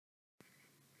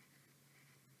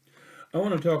I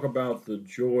want to talk about the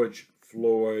George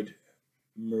Floyd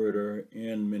murder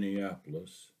in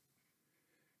Minneapolis.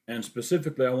 And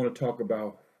specifically, I want to talk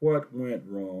about what went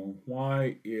wrong,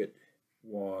 why it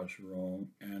was wrong,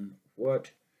 and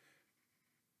what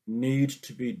needs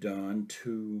to be done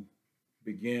to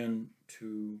begin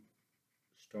to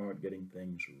start getting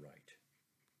things right.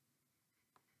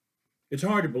 It's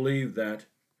hard to believe that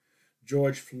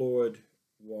George Floyd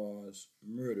was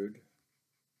murdered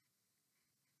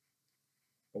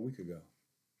a week ago,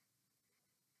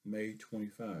 May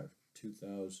 25,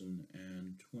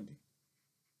 2020.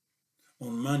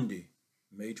 On Monday,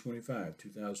 May 25,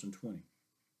 2020,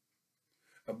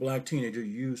 a black teenager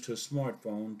used her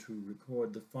smartphone to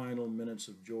record the final minutes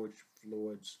of George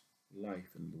Floyd's life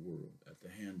in the world at the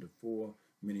hand of four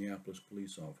Minneapolis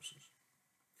police officers.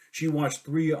 She watched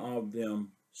three of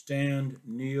them stand,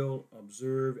 kneel,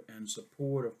 observe, and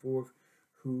support a fourth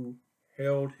who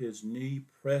held his knee,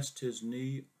 pressed his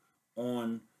knee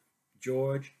on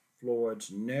George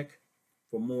Floyd's neck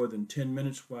for more than 10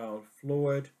 minutes while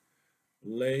Floyd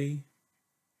lay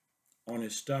on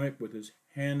his stomach with his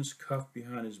hands cuffed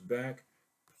behind his back,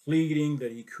 pleading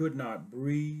that he could not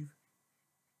breathe,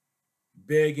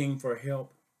 begging for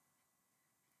help,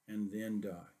 and then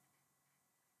die.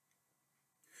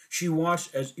 She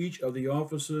watched as each of the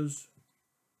officers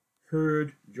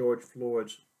heard George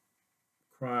Floyd's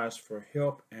cries for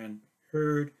help and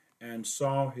heard and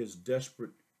saw his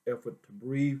desperate effort to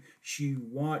breathe. She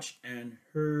watched and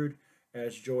heard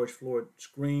as George Floyd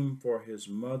screamed for his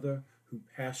mother, who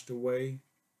passed away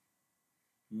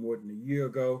more than a year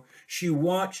ago. She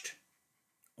watched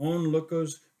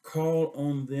onlookers call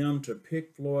on them to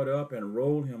pick Floyd up and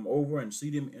roll him over and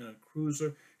seat him in a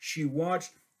cruiser. She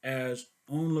watched as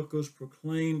onlookers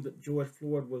proclaimed that George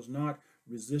Floyd was not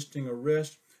resisting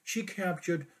arrest. She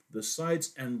captured the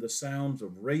sights and the sounds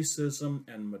of racism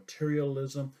and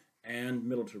materialism and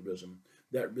militarism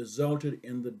that resulted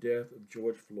in the death of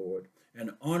George Floyd,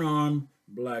 an unarmed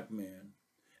black man,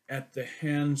 at the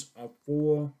hands of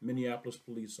four Minneapolis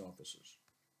police officers.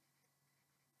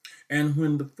 And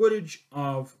when the footage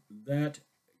of that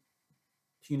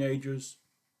teenager's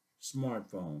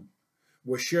smartphone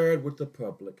was shared with the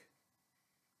public,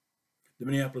 the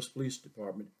Minneapolis Police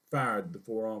Department fired the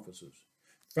four officers.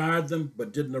 Fired them,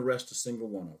 but didn't arrest a single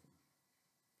one of them.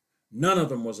 None of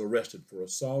them was arrested for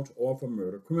assault or for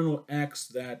murder, criminal acts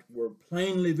that were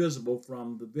plainly visible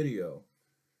from the video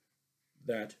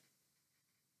that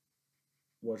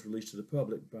was released to the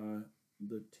public by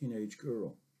the teenage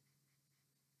girl.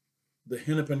 The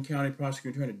Hennepin County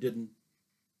Prosecuting Attorney didn't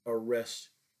arrest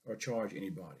or charge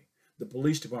anybody. The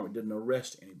police department didn't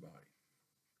arrest anybody.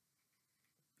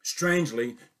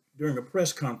 Strangely, during a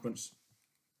press conference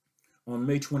on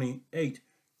May 28,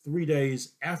 3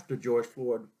 days after George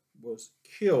Floyd was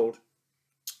killed,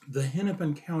 the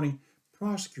Hennepin County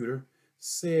prosecutor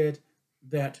said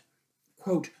that,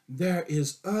 quote, there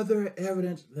is other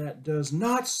evidence that does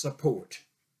not support,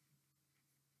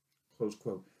 close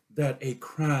quote, that a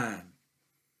crime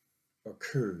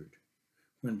occurred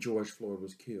when George Floyd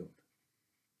was killed.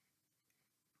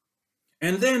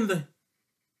 And then the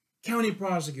county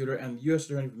prosecutor and the U.S.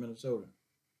 Attorney of Minnesota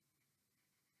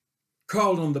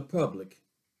called on the public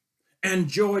and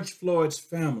George Floyd's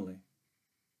family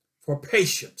for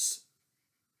patience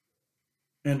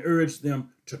and urged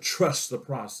them to trust the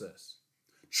process.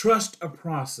 Trust a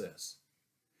process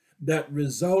that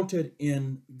resulted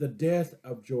in the death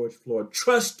of George Floyd.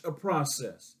 Trust a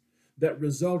process that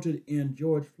resulted in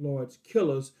George Floyd's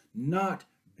killers not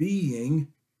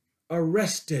being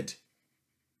arrested.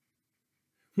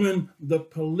 When the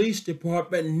police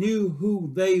department knew who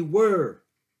they were.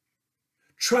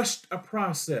 Trust a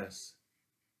process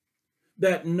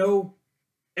that no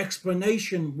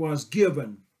explanation was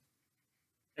given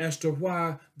as to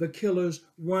why the killers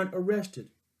weren't arrested.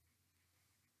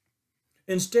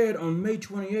 Instead, on May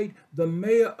 28, the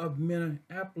mayor of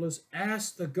Minneapolis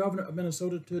asked the governor of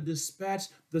Minnesota to dispatch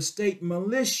the state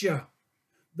militia,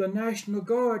 the National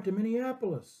Guard, to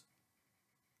Minneapolis.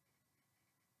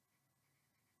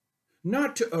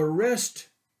 Not to arrest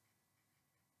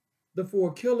the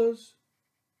four killers,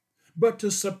 but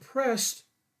to suppress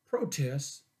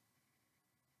protests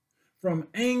from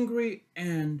angry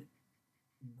and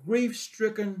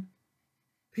grief-stricken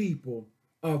people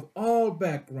of all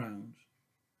backgrounds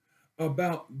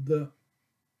about the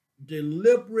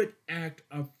deliberate act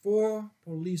of four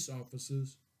police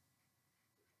officers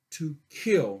to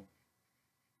kill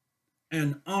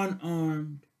an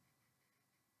unarmed,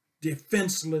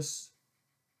 defenseless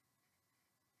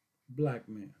black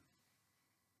man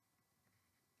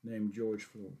named George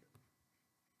Floyd.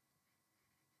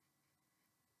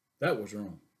 That was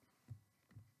wrong.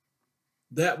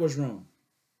 That was wrong.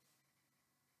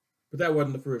 But that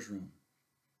wasn't the first wrong.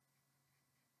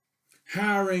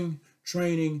 Hiring,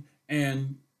 training,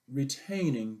 and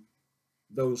retaining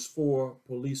those 4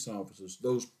 police officers,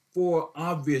 those 4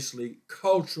 obviously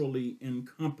culturally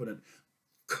incompetent,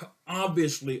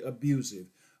 obviously abusive,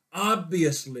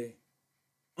 obviously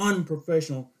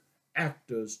unprofessional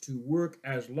actors to work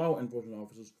as law enforcement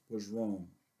officers was wrong.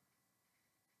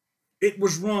 It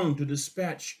was wrong to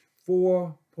dispatch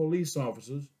 4 police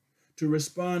officers to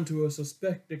respond to a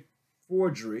suspected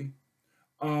forgery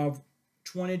of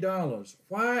 $20.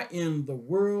 Why in the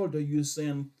world do you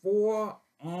send 4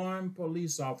 armed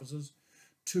police officers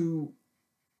to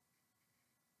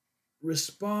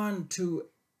respond to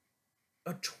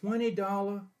a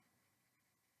 $20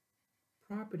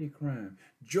 property crime?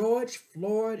 George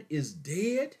Floyd is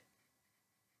dead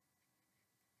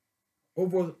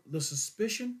over the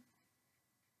suspicion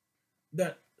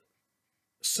that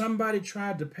somebody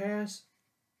tried to pass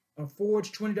a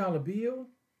forged $20 bill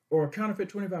or a counterfeit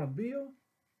 $20 bill.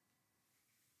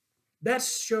 That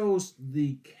shows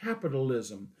the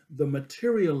capitalism, the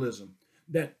materialism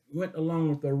that went along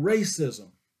with the racism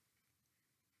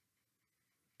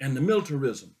and the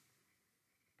militarism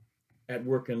at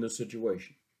work in this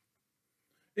situation.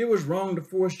 It was wrong to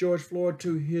force George Floyd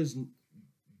to his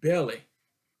belly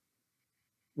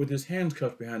with his hands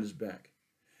cuffed behind his back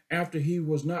after he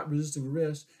was not resisting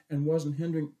arrest and wasn't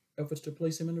hindering efforts to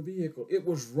place him in a vehicle. It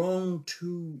was wrong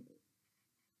to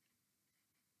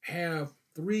have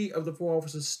 3 of the 4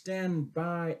 officers stand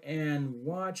by and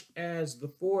watch as the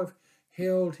 4th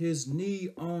held his knee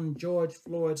on George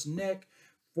Floyd's neck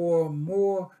for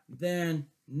more than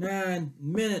 9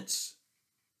 minutes.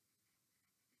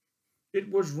 It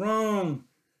was wrong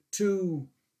to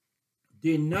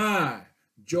deny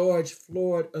George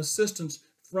Floyd assistance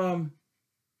from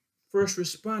first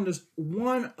responders.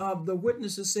 One of the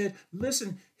witnesses said,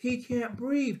 listen, he can't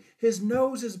breathe. His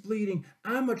nose is bleeding.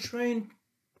 I'm a trained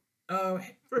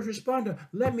first responder.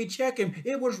 Let me check him.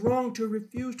 It was wrong to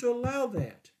refuse to allow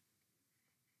that.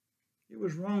 It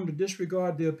was wrong to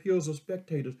disregard the appeals of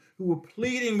spectators who were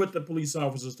pleading with the police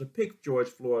officers to pick George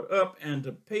Floyd up and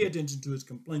to pay attention to his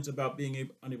complaints about being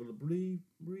unable to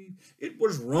breathe. It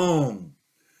was wrong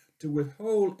to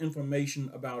withhold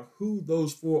information about who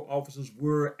those 4 officers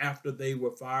were after they were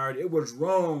fired. It was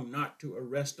wrong not to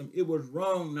arrest them. It was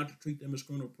wrong not to treat them as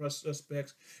criminal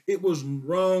suspects. It was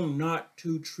wrong not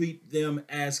to treat them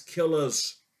as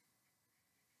killers.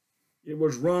 It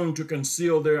was wrong to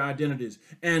conceal their identities.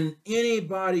 And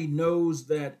anybody knows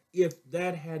that if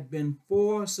that had been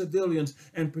 4 civilians,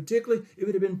 and particularly if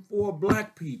it had been 4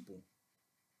 black people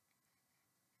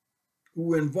who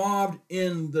were involved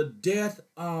in the death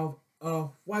of a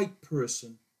white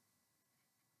person,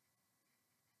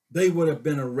 they would have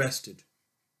been arrested.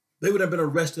 They would have been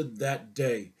arrested that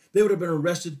day. They would have been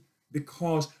arrested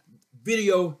because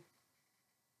video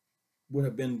would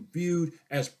have been viewed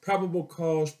as probable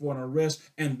cause for an arrest,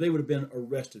 and they would have been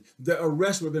arrested. The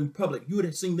arrest would have been public. You would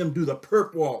have seen them do the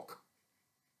perp walk.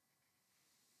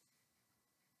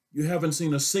 You haven't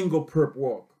seen a single perp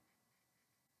walk.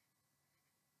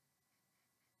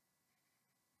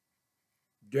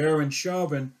 Darren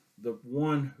Chauvin, the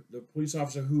police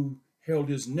officer who held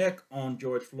his knee on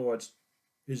George Floyd's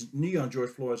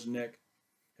neck,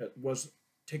 was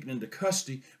taken into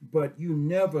custody, but you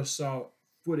never saw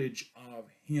footage of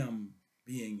him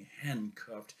being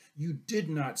handcuffed. You did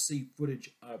not see footage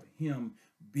of him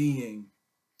being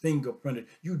fingerprinted.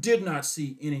 You did not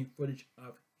see any footage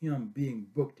of him being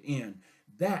booked in.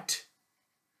 That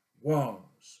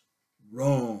was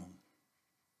wrong.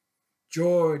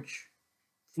 George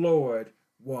Floyd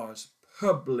was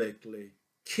publicly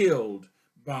killed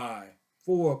by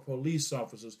 4 police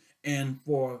officers, and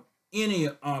for any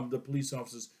of the police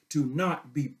officers to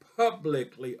not be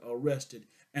publicly arrested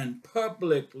and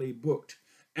publicly booked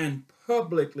and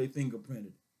publicly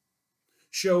fingerprinted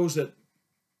shows that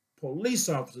police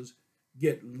officers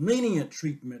get lenient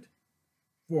treatment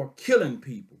for killing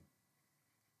people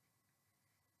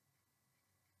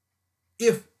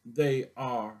if they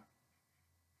are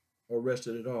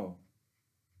arrested at all.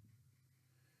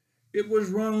 It was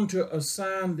wrong to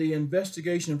assign the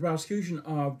investigation and prosecution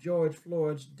of George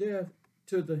Floyd's death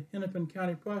to the Hennepin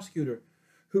County prosecutor,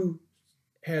 who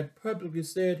had publicly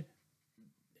said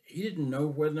he didn't know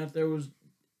whether or not there was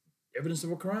evidence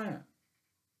of a crime.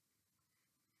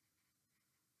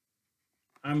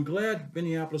 I'm glad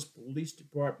Minneapolis Police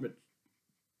Department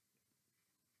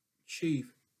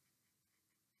chief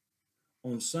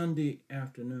on Sunday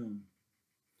afternoon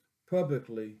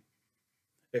publicly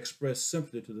expressed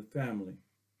sympathy to the family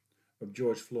of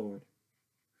George Floyd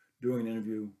during an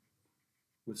interview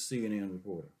with CNN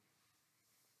reporter.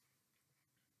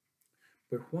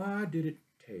 But why did it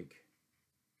take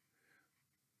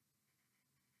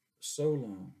so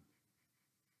long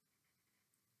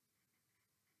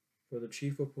for the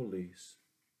chief of police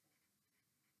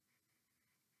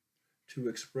to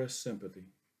express sympathy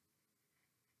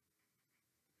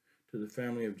to the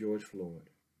family of George Floyd?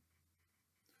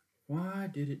 Why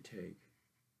did it take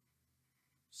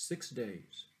 6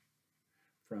 days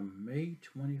from May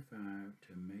 25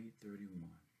 to May 31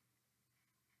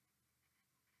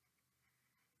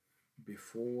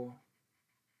 before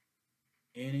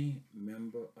any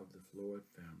member of the Floyd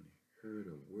family heard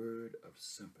a word of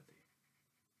sympathy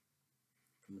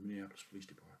from the Minneapolis Police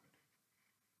Department?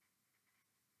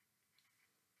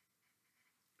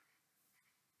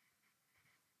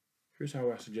 Here's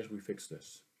how I suggest we fix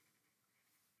this.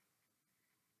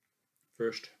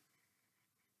 First,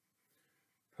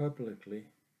 publicly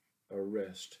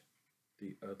arrest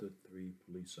the other 3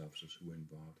 police officers who were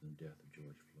involved in the death of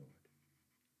George Floyd.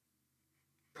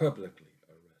 Publicly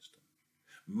arrest them.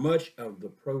 Much of the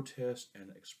protests and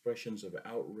expressions of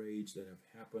outrage that have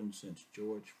happened since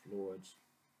George Floyd's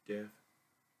death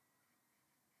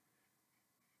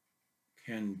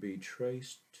can be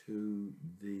traced to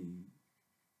the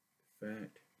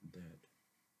fact that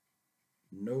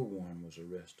no one was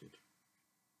arrested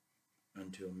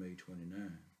until May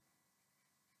 29,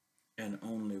 and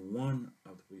only one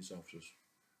of the police officers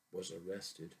was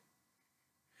arrested.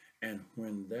 And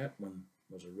when that one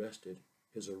was arrested,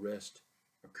 his arrest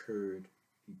occurred,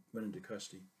 he went into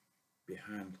custody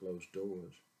behind closed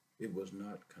doors. It was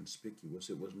not conspicuous,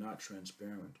 it was not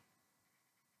transparent.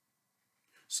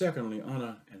 Secondly,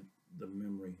 honor and the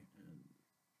memory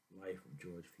and life of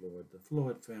George Floyd. The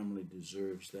Floyd family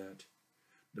deserves that.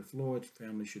 The Floyd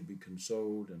family should be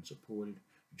consoled and supported.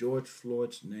 George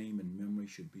Floyd's name and memory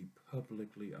should be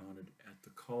publicly honored at the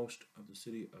cost of the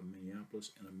city of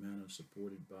Minneapolis in a manner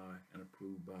supported by and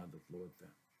approved by the Floyd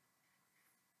family.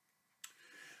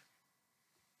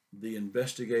 The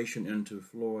investigation into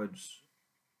Floyd's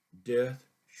death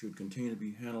should continue to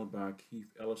be handled by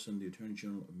Keith Ellison, the Attorney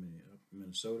General of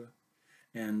Minnesota,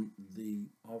 and the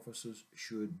officers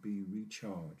should be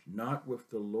recharged, not with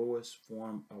the lowest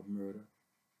form of murder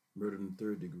in the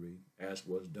 3rd degree, as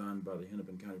was done by the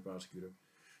Hennepin County prosecutor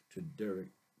to Derek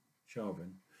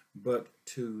Chauvin, but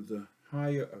to the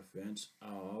higher offense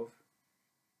of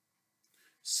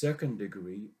 2nd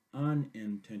degree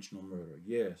unintentional murder.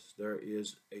 Yes, there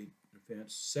is a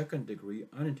offense, 2nd degree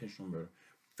unintentional murder,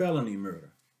 felony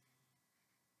murder,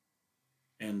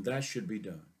 and that should be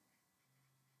done.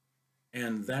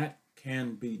 And that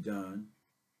can be done.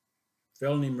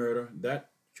 Felony murder, that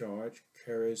charge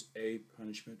carries a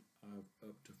punishment of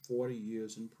up to 40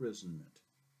 years imprisonment.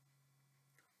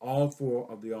 All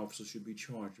 4 of the officers should be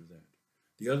charged with that.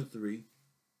 The other 3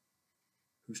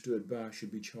 who stood by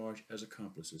should be charged as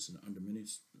accomplices. And under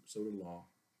Minnesota law,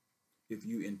 if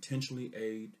you intentionally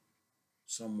aid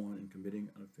someone in committing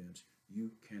an offense,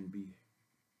 you can be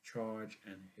charged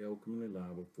and held criminally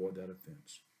liable for that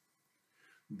offense.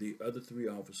 The other 3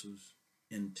 officers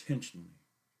intentionally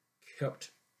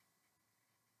kept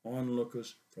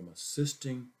onlookers from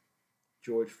assisting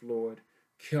George Floyd,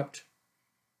 kept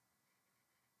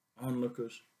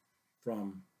onlookers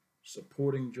from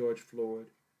supporting George Floyd,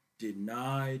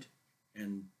 denied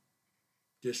and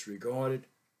disregarded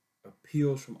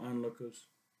appeals from onlookers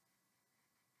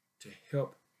to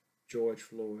help George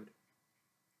Floyd.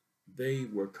 They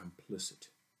were complicit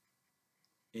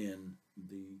in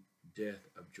the death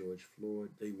of George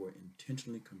Floyd. They were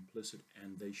intentionally complicit,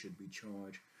 and they should be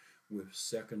charged with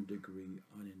 2nd degree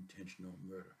unintentional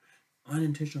murder.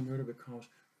 Unintentional murder because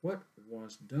what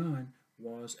was done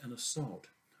was an assault.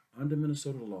 Under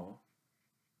Minnesota law,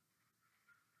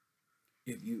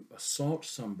 if you assault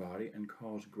somebody and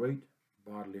cause great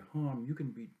bodily harm, you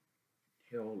can be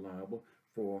held liable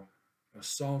for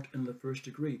assault in the 1st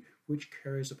degree, which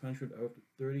carries a punishment of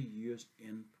 30 years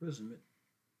imprisonment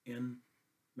in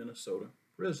Minnesota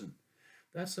prison.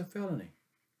 That's a felony.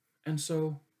 And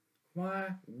so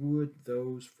why would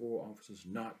those 4 officers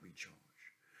not be charged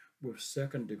with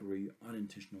 2nd degree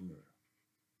unintentional murder?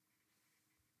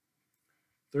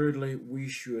 Thirdly, we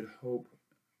should hope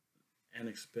and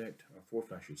expect, or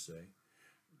fourth I should say,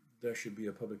 there should be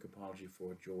a public apology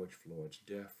for George Floyd's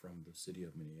death from the city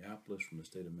of Minneapolis, from the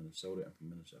state of Minnesota, and from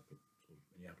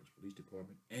Minneapolis Police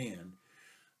Department. And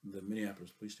the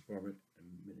Minneapolis Police Department and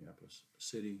Minneapolis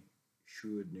City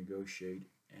should negotiate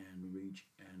and reach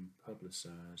and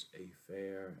publicize a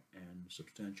fair and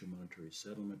substantial monetary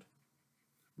settlement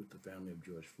with the family of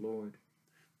George Floyd.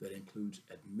 that includes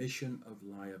admission of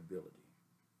liability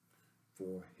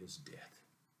for his death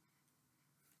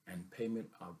and payment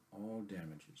of all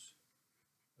damages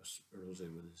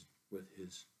associated with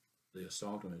the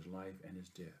assault on his life and his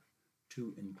death,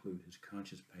 to include his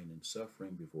conscious pain and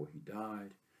suffering before he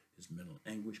died, his mental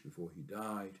anguish before he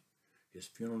died, his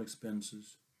funeral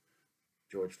expenses,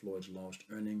 George Floyd's lost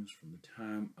earnings from the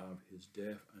time of his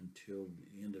death until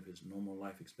the end of his normal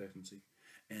life expectancy,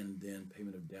 and then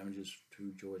payment of damages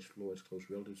to George Floyd's close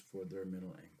relatives for their mental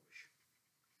anguish.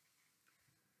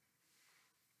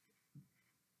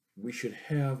 We should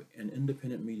have an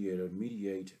independent mediator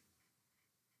mediate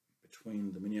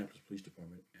between the Minneapolis Police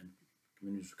Department and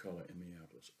communities of color in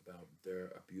Minneapolis about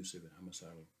their abusive and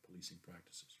homicidal policing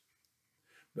practices.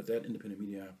 But that independent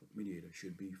mediator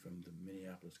should be from the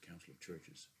Minneapolis Council of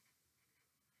Churches,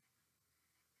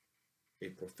 a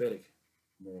prophetic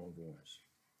moral voice,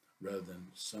 rather than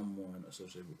someone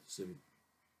associated with the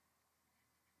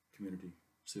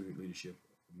civic leadership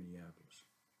of Minneapolis.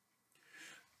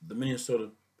 The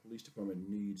Minnesota Police Department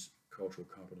needs cultural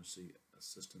competency,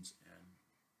 assistance,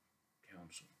 and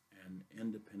counsel. An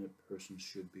independent person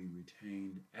should be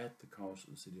retained at the cost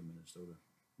of the city of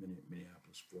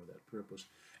Minneapolis for that purpose,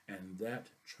 and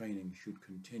that training should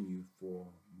continue for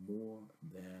more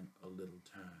than a little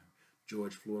time.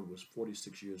 George Floyd was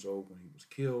 46 years old when he was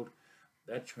killed.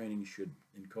 That training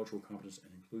in cultural competence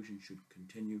and inclusion should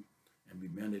continue and be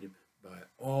mandated by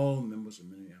all members of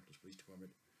Minneapolis Police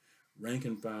Department, rank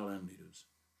and file and leaders,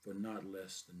 for not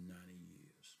less than 90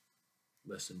 years,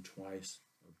 less than twice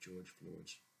of George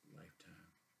Floyd's lifetime.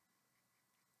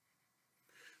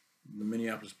 The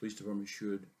Minneapolis Police Department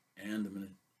and the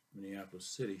Minneapolis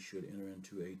City should enter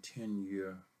into a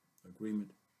 10-year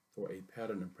agreement for a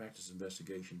pattern and practice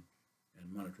investigation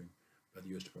and monitoring by the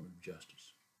U.S. Department of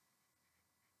Justice.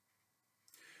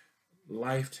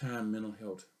 Lifetime mental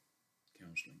health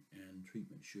counseling and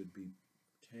treatment should be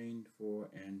obtained for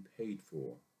and paid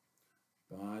for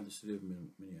by the city of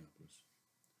Minneapolis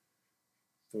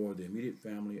for the immediate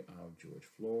family of George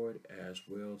Floyd, as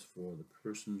well as for the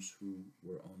persons who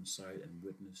were on site and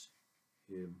witnessed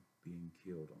him being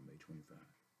killed on May 25.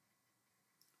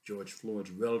 George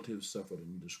Floyd's relatives suffered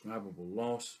an indescribable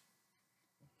loss,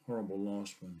 a horrible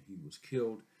loss when he was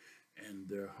killed, and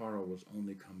their horror was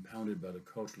only compounded by the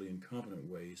culturally incompetent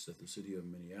ways that the city of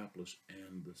Minneapolis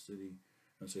and the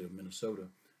state of Minnesota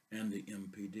and the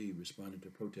MPD responded to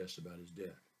protests about his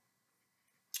death,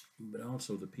 but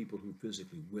also the people who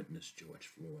physically witnessed George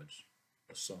Floyd's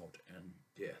assault and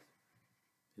death,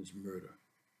 his murder,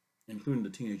 including the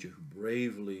teenager who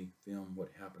bravely filmed what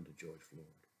happened to George Floyd,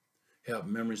 have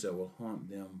memories that will haunt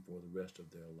them for the rest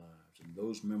of their lives. And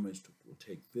those memories will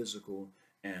take physical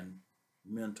and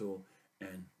mental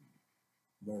and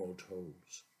moral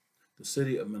tolls. The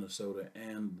city of Minnesota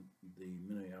and the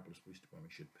Minneapolis Police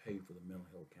Department should pay for the mental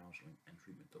health counseling and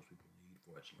treatment those people need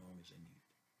for as long as they need it.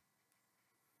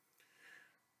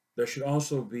 There should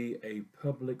also be a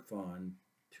public fund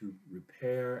to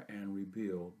repair and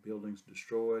rebuild buildings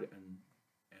destroyed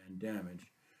and damaged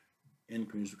in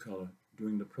communities of color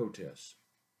during the protests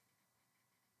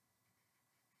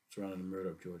surrounding the murder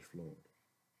of George Floyd.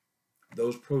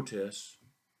 Those protests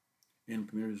in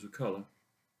communities of color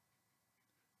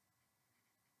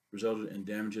resulted in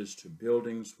damages to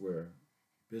buildings where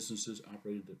businesses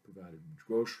operated that provided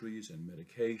groceries and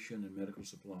medication and medical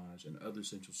supplies and other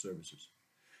essential services,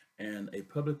 and a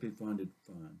publicly funded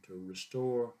fund to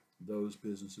restore those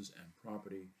businesses and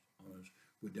property owners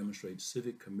would demonstrate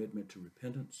civic commitment to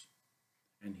repentance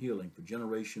and healing for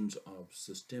generations of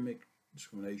systemic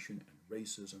discrimination and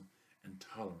racism and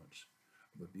tolerance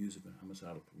of abusive and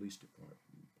homicidal police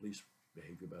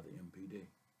behavior by the MPD.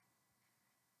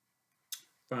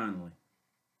 Finally,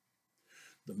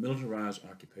 the militarized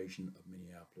occupation of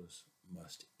Minneapolis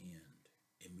must end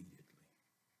immediately.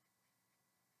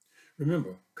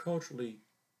 Remember, culturally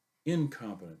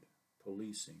incompetent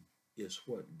policing is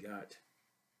what got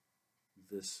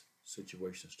this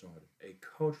situation started. A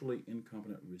culturally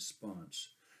incompetent response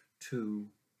to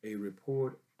a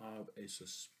report of a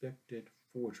suspected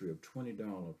forgery of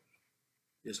 $20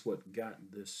 is what got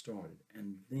this started.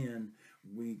 And then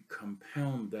we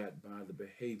compound that by the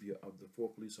behavior of the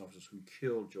 4 police officers who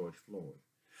killed George Floyd.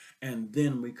 And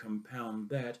then we compound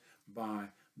that by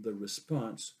the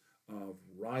response of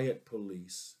riot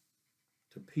police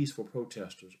to peaceful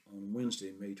protesters on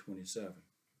Wednesday, May 27.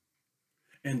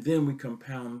 And then we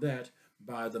compound that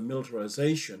by the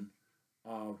militarization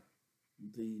of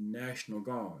the National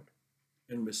Guard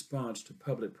in response to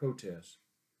public protests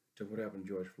to what happened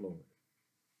to George Floyd.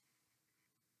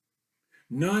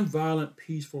 Nonviolent,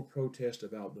 peaceful protest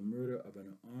about the murder of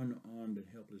an unarmed and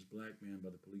helpless black man by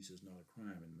the police is not a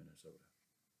crime in Minnesota.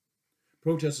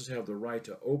 Protesters have the right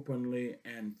to openly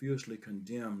and fiercely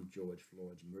condemn George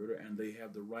Floyd's murder, and they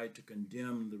have the right to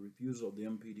condemn the refusal of the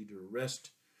MPD to arrest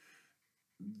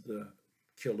the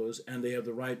killers, and they have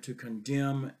the right to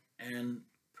condemn and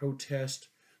protest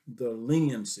the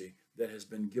leniency that has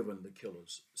been given the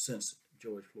killers since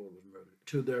George Floyd was murdered.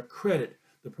 To their credit,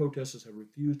 the protesters have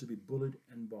refused to be bullied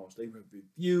and bossed. They have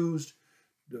refused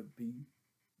to be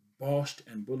bossed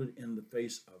and bullied in the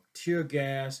face of tear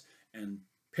gas and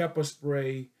pepper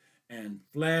spray and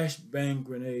flashbang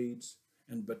grenades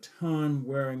and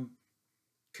baton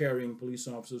carrying police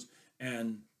officers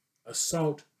and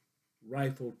assault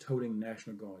rifle toting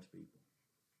National Guards people.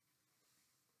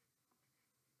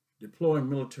 Deploying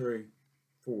military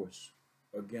force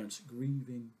against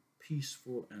grieving,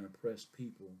 peaceful, and oppressed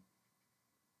people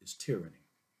is tyranny,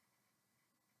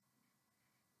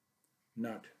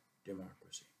 not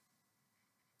democracy.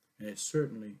 And it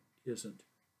certainly isn't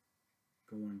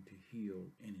going to heal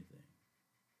anything.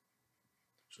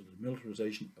 So the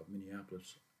militarization of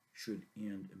Minneapolis should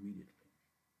end immediately.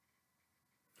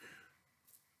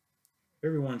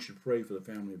 Everyone should pray for the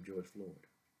family of George Floyd.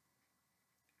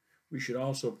 We should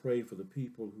also pray for the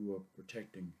people who are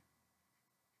protecting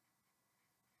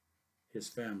his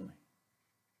family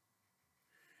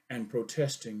and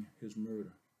protesting his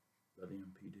murder by the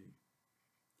MPD.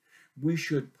 We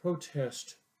should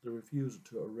protest the refusal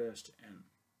to arrest and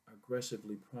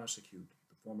aggressively prosecute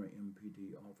the former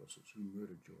MPD officers who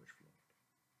murdered George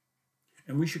Floyd.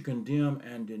 And we should condemn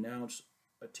and denounce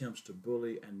attempts to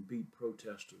bully and beat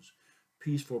protesters,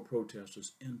 peaceful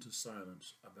protesters, into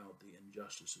silence about the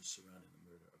injustices surrounding the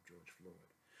murder of George Floyd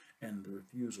and the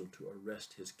refusal to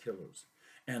arrest his killers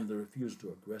and the refusal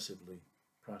to aggressively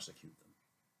prosecute them.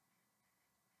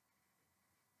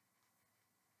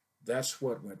 That's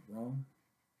what went wrong.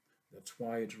 That's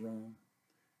why it's wrong.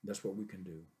 That's what we can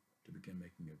do to begin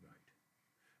making it right.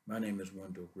 My name is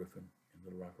Wendell Griffen in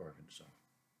Little Rock, Arkansas.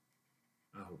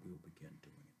 I hope we will begin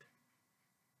doing it.